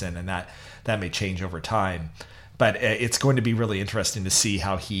the season, and that may change over time. But it's going to be really interesting to see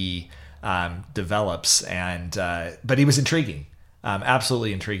how he develops. But he was intriguing,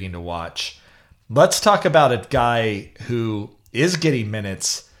 absolutely intriguing to watch. Let's talk about a guy who is getting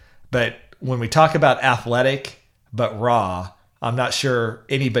minutes, but when we talk about athletic but raw, I'm not sure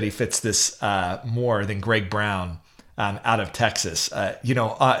anybody fits this more than Greg Brown. Out of Texas.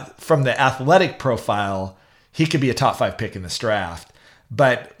 From the athletic profile, he could be a top 5 pick in this draft,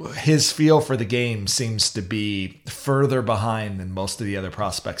 but his feel for the game seems to be further behind than most of the other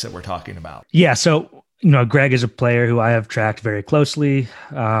prospects that we're talking about. Yeah. So, Greg is a player who I have tracked very closely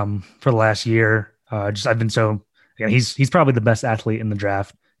for the last year. He's probably the best athlete in the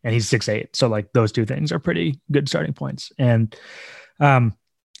draft, and he's 6'8". So like those two things are pretty good starting points. And,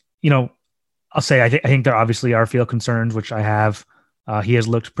 I'll say I think there obviously are field concerns, which I have. He has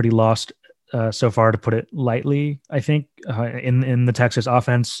looked pretty lost so far, to put it lightly, I think, in the Texas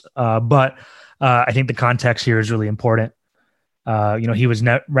offense. But I think the context here is really important. He was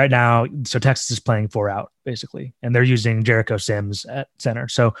right now. So Texas is playing 4 out basically, and they're using Jericho Sims at center.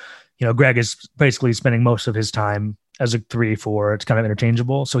 So, Greg is basically spending most of his time as a 3-4. It's kind of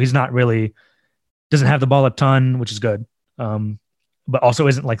interchangeable. So he's not really doesn't have the ball a ton, which is good. But also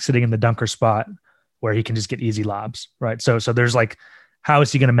isn't like sitting in the dunker spot where he can just get easy lobs, right? So there's like, how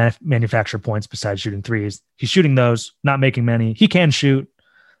is he going to manufacture points besides shooting threes? He's shooting those, not making many. He can shoot.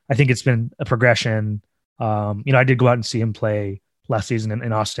 I think it's been a progression. I did go out and see him play last season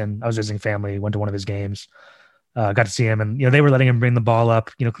in Austin. I was visiting family, went to one of his games, got to see him, and they were letting him bring the ball up.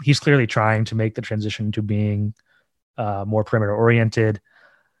 He's clearly trying to make the transition to being more perimeter oriented.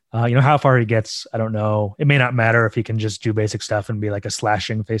 How far he gets, I don't know. It may not matter if he can just do basic stuff and be like a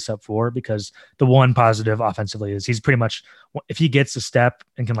slashing face-up 4, because the one positive offensively is he's pretty much, if he gets a step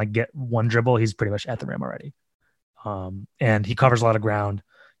and can like get one dribble, he's pretty much at the rim already. And he covers a lot of ground.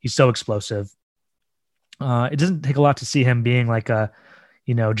 He's so explosive. It doesn't take a lot to see him being like a,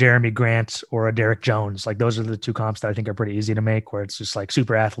 Jeremy Grant or a Derek Jones. Like those are the two comps that I think are pretty easy to make, where it's just like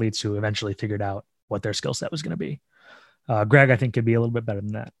super athletes who eventually figured out what their skill set was going to be. Greg, I think, could be a little bit better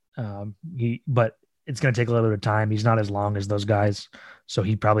than that. But it's going to take a little bit of time. He's not as long as those guys, so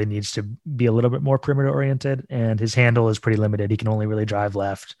he probably needs to be a little bit more perimeter oriented, and his handle is pretty limited. He can only really drive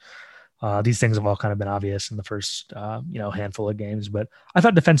left. These things have all kind of been obvious in the first, handful of games, but I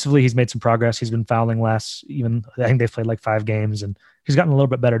thought defensively he's made some progress. He's been fouling less. Even I think they've played like 5 games, and he's gotten a little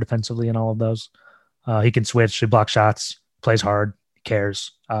bit better defensively in all of those. He can switch, he blocks shots, plays hard,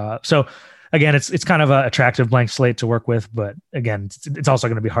 cares. So again, it's kind of an attractive blank slate to work with, but again, it's also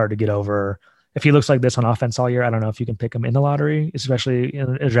going to be hard to get over. If he looks like this on offense all year, I don't know if you can pick him in the lottery, especially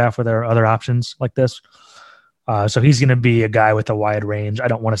in a draft where there are other options like this. So he's going to be a guy with a wide range. I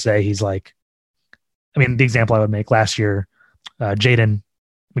don't want to say he's like, the example I would make last year, Jaden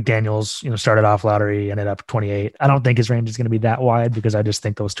McDaniels, started off lottery, ended up 28. I don't think his range is going to be that wide because I just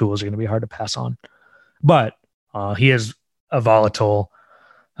think those tools are going to be hard to pass on. But he is a volatile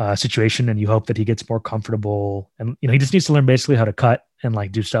situation, and you hope that he gets more comfortable, and he just needs to learn basically how to cut and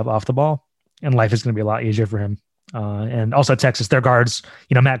like do stuff off the ball, and life is going to be a lot easier for him. And also Texas, their guards,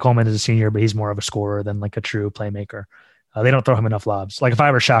 Matt Coleman is a senior, but he's more of a scorer than like a true playmaker. They don't throw him enough lobs. Like if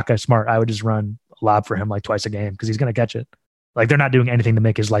I were Shaka Smart, I would just run lob for him like twice a game because he's going to catch it. Like they're not doing anything to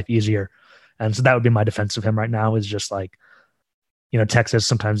make his life easier. And so that would be my defense of him right now is just like, Texas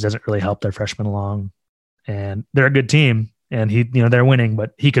sometimes doesn't really help their freshmen along, and they're a good team and they're winning,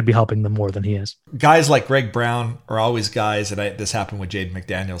 but he could be helping them more than he is. Guys like Greg Brown are always guys, and this happened with Jaden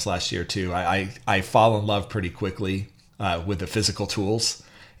McDaniels last year too. I fall in love pretty quickly with the physical tools,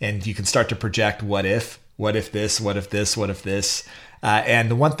 and you can start to project what if this, what if this, what if this. And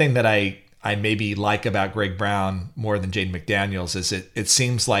the one thing that I maybe like about Greg Brown more than Jaden McDaniels is it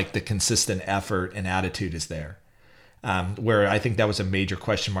seems like the consistent effort and attitude is there. Where I think that was a major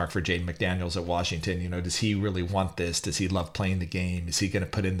question mark for Jaden McDaniels at Washington. Does he really want this? Does he love playing the game? Is he going to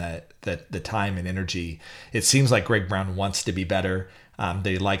put in the time and energy? It seems like Greg Brown wants to be better, that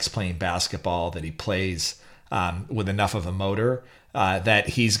he likes playing basketball, that he plays with enough of a motor, that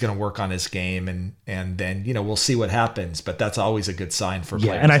he's going to work on his game, and then we'll see what happens. But that's always a good sign for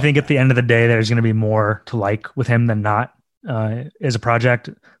players. And I think at the end of the day, there's going to be more to like with him than not. As a project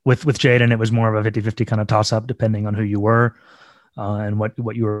with Jaden, it was more of a 50-50 kind of toss up depending on who you were and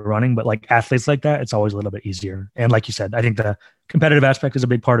what you were running. But like athletes like that, it's always a little bit easier. And like you said, I think the competitive aspect is a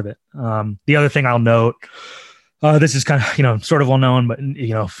big part of it. The other thing I'll note, this is kind of, sort of well known, but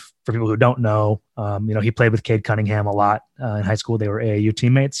for people who don't know, he played with Cade Cunningham a lot in high school. They were AAU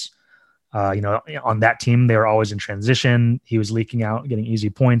teammates. On that team, they were always in transition. He was leaking out, getting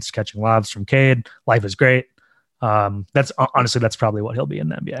easy points, catching lobs from Cade. Life is great. That's probably what he'll be in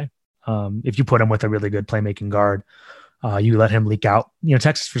the NBA. If you put him with a really good playmaking guard, you let him leak out.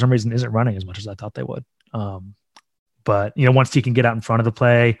 Texas for some reason isn't running as much as I thought they would. But once he can get out in front of the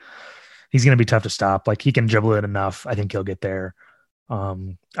play, he's going to be tough to stop. Like he can dribble it enough. I think he'll get there.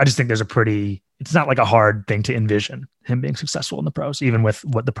 I just think it's not like a hard thing to envision him being successful in the pros, even with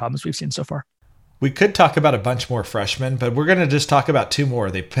what the problems we've seen so far. We could talk about a bunch more freshmen, but we're going to just talk about two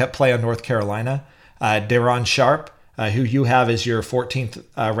more. They play on North Carolina. Daron Sharp, who you have as your 14th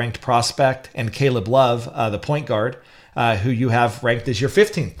ranked prospect, and Caleb Love, the point guard, who you have ranked as your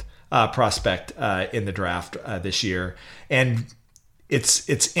 15th prospect in the draft this year. And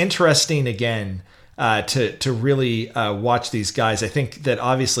it's interesting again to really watch these guys. I think that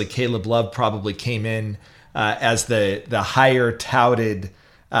obviously Caleb Love probably came in as the higher touted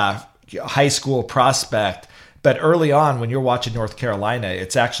high school prospect. But early on, when you're watching North Carolina,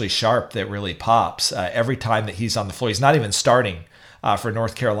 it's actually Sharp that really pops. Every time that he's on the floor, he's not even starting for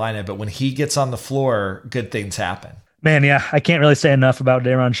North Carolina, but when he gets on the floor, good things happen. Man, yeah, I can't really say enough about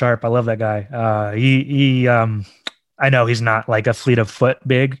Daron Sharp. I love that guy. I know he's not like a fleet of foot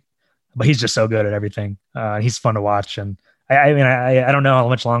big, but he's just so good at everything. He's fun to watch, and I don't know how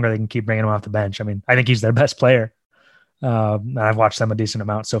much longer they can keep bringing him off the bench. I mean, I think he's their best player. I've watched them a decent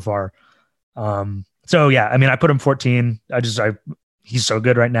amount so far. So yeah, I mean, I put him 14. He's so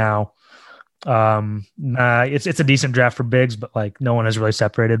good right now. It's a decent draft for bigs, but like no one has really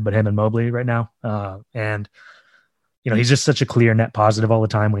separated but him and Mobley right now. And he's just such a clear net positive all the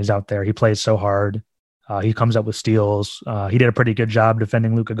time when he's out there. He plays so hard. He comes up with steals. He did a pretty good job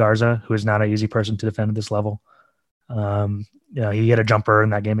defending Luka Garza, who is not an easy person to defend at this level. He hit a jumper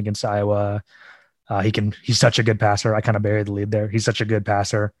in that game against Iowa. He's such a good passer. I kind of buried the lead there. He's such a good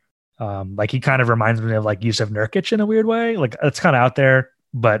passer. Like he kind of reminds me of like Yusuf Nurkic in a weird way. Like it's kind of out there,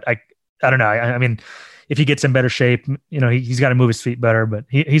 but I don't know. I mean, if he gets in better shape, he's got to move his feet better, but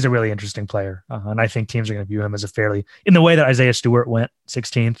he's a really interesting player. And I think teams are going to view him as in the way that Isaiah Stewart went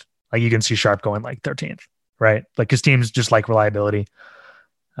 16th, like you can see Sharp going like 13th, right? Like his teams just like reliability.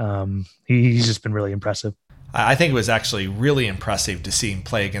 He's just been really impressive. I think it was actually really impressive to see him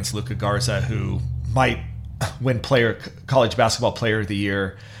play against Luka Garza, who might win college basketball player of the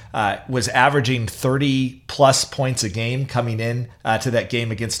year. Was averaging 30 plus points a game coming in to that game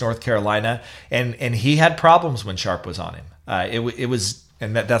against North Carolina. And he had problems when Sharp was on him. It was,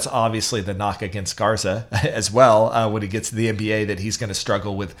 and that's obviously the knock against Garza as well. When he gets to the NBA, that he's going to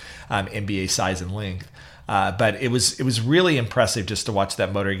struggle with NBA size and length. But it was really impressive just to watch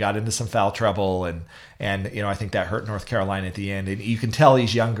that motor. He got into some foul trouble, and I think that hurt North Carolina at the end. And you can tell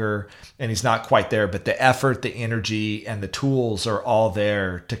he's younger and he's not quite there, but the effort, the energy, and the tools are all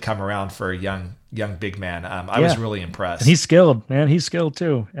there to come around for a young big man. I was really impressed. And he's skilled, man. He's skilled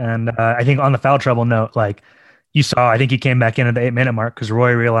too. And I think on the foul trouble note, like you saw, I think he came back in at the 8-minute mark because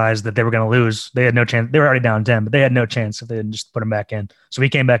Roy realized that they were going to lose. They had no chance. They were already down 10, but they had no chance if they didn't just put him back in. So he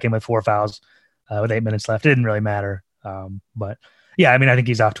came back in with 4 fouls. With 8 minutes left. It didn't really matter. But yeah, I mean, I think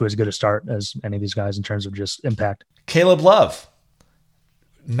he's off to as good a start as any of these guys in terms of just impact. Caleb Love,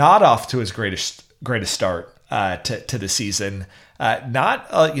 not off to his greatest start to the season. Not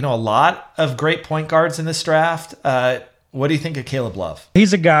a lot of great point guards in this draft. What do you think of Caleb Love?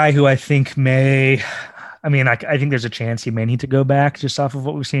 He's a guy who I think I think there's a chance he may need to go back just off of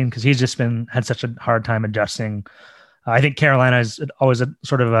what we've seen because he's just had such a hard time adjusting. I think Carolina is always a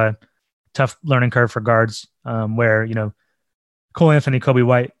sort of a tough learning curve for guards where, Cole Anthony, Kobe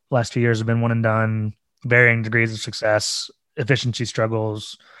White last 2 years have been one and done, varying degrees of success, efficiency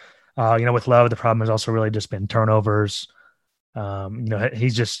struggles. With Love, the problem has also really just been turnovers.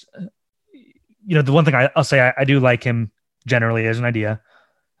 He's just, the one thing I'll say, I do like him generally as an idea.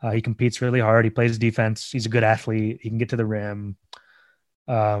 He competes really hard. He plays defense. He's a good athlete. He can get to the rim.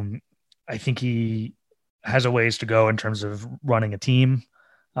 I think he has a ways to go in terms of running a team.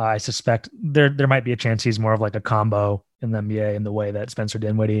 I suspect there might be a chance he's more of like a combo in the NBA in the way that Spencer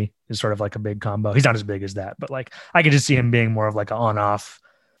Dinwiddie is sort of like a big combo. He's not as big as that, but like I could just see him being more of like an on-off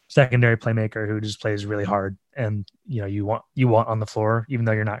secondary playmaker who just plays really hard. And, you want on the floor, even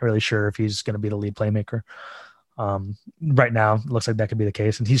though you're not really sure if he's going to be the lead playmaker. Right now, it looks like that could be the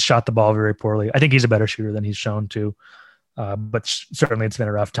case. And he's shot the ball very poorly. I think he's a better shooter than he's shown to, but certainly it's been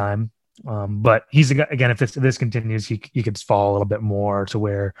a rough time. But he's again, if this continues, he could fall a little bit more to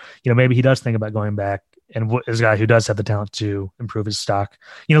where, maybe he does think about going back and is a guy who does have the talent to improve his stock.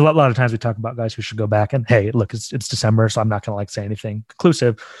 A lot of times we talk about guys who should go back and, hey, look, it's December, so I'm not going to say anything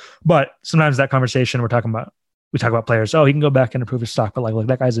conclusive, but sometimes that conversation we talk about players. Oh, he can go back and improve his stock, but look,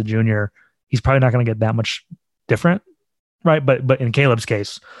 that guy's a junior. He's probably not going to get that much different. Right. But in Caleb's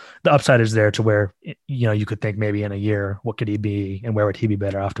case, the upside is there to where, you could think maybe in a year, what could he be and where would he be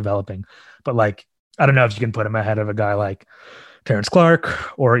better off developing? But I don't know if you can put him ahead of a guy like Terrence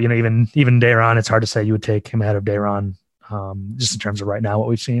Clark or, even Day'Ron. It's hard to say you would take him ahead of Day'Ron just in terms of right now, what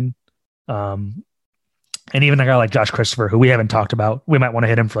we've seen. And even a guy like Josh Christopher, who we haven't talked about, we might want to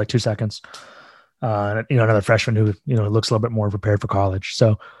hit him for 2 seconds. Another freshman who, looks a little bit more prepared for college.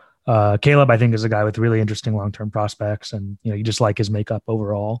 So, Caleb, I think, is a guy with really interesting long-term prospects, and you just like his makeup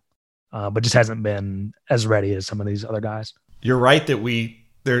overall, but just hasn't been as ready as some of these other guys. You're right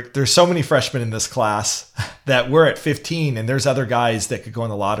that there's so many freshmen in this class that we're at 15, and there's other guys that could go in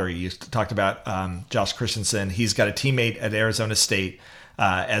the lottery. You talked about Josh Christensen. He's got a teammate at Arizona State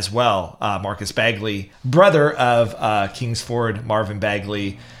as well, Marcus Bagley, brother of Kingsford Marvin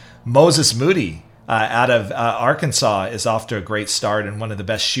Bagley. Moses Moody out of Arkansas is off to a great start and one of the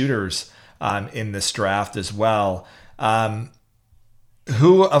best shooters in this draft as well.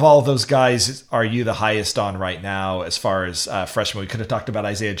 Who of all those guys are you the highest on right now as far as freshmen? We could have talked about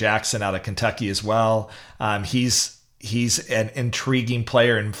Isaiah Jackson out of Kentucky as well. He's an intriguing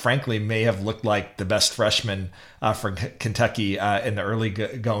player and frankly may have looked like the best freshman for Kentucky in the early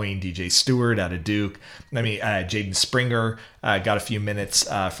going. DJ Stewart out of Duke. Jaden Springer got a few minutes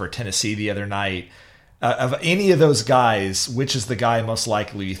for Tennessee the other night. Of any of those guys, which is the guy most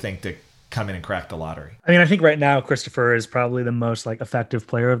likely you think to come in and crack the lottery? I think right now Christopher is probably the most effective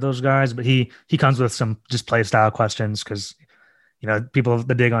player of those guys, but he comes with some just play style questions because people,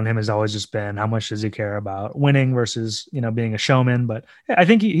 the dig on him has always just been how much does he care about winning versus being a showman. But I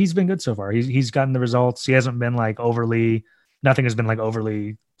think he's been good so far. He's gotten the results. He hasn't been nothing has been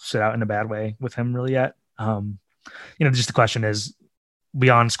overly sit out in a bad way with him really yet. Just the question is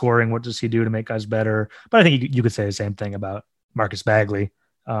beyond scoring, what does he do to make guys better? But I think you could say the same thing about Marcus Bagley,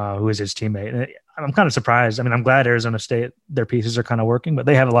 who is his teammate. And I'm kind of surprised. I'm glad Arizona State, their pieces are kind of working, but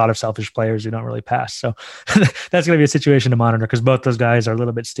they have a lot of selfish players who don't really pass. So that's going to be a situation to monitor because both those guys are a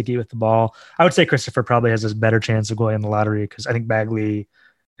little bit sticky with the ball. I would say Christopher probably has a better chance of going in the lottery because I think Bagley,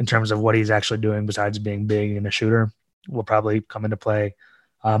 in terms of what he's actually doing besides being big and a shooter, will probably come into play.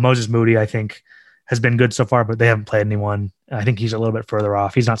 Moses Moody, I think, has been good so far, but they haven't played anyone. I think he's a little bit further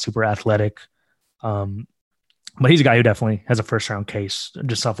off. He's not super athletic. But he's a guy who definitely has a first round case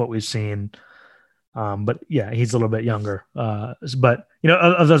just off what we've seen. But yeah, he's a little bit younger. But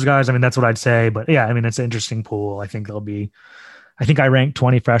of those guys, that's what I'd say. But yeah, it's an interesting pool. I think I ranked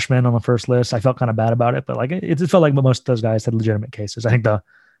 20 freshmen on the first list. I felt kind of bad about it, but it felt like most of those guys had legitimate cases. I think I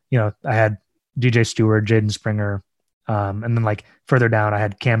had DJ Stewart, Jaden Springer, and then further down, I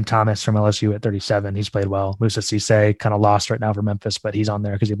had Cam Thomas from LSU at 37. He's played well. Musa Cisse kind of lost right now for Memphis, but he's on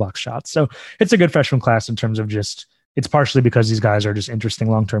there because he blocks shots. So it's a good freshman class in terms of just, it's partially because these guys are just interesting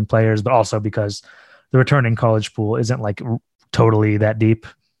long-term players, but also because the returning college pool isn't totally that deep.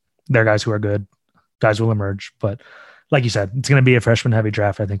 There are guys who are good. Guys will emerge. But like you said, it's going to be a freshman heavy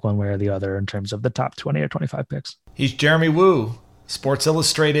draft, I think, one way or the other in terms of the top 20 or 25 picks. He's Jeremy Woo, Sports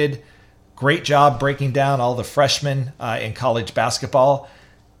Illustrated. Great job breaking down all the freshmen in college basketball.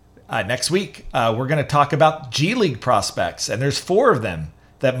 Next week, we're going to talk about G League prospects, and there's 4 of them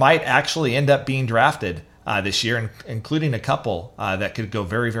that might actually end up being drafted this year, including a couple that could go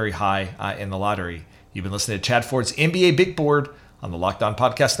very, very high in the lottery. You've been listening to Chad Ford's NBA Big Board on the Locked On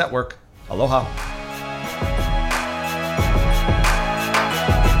Podcast Network. Aloha.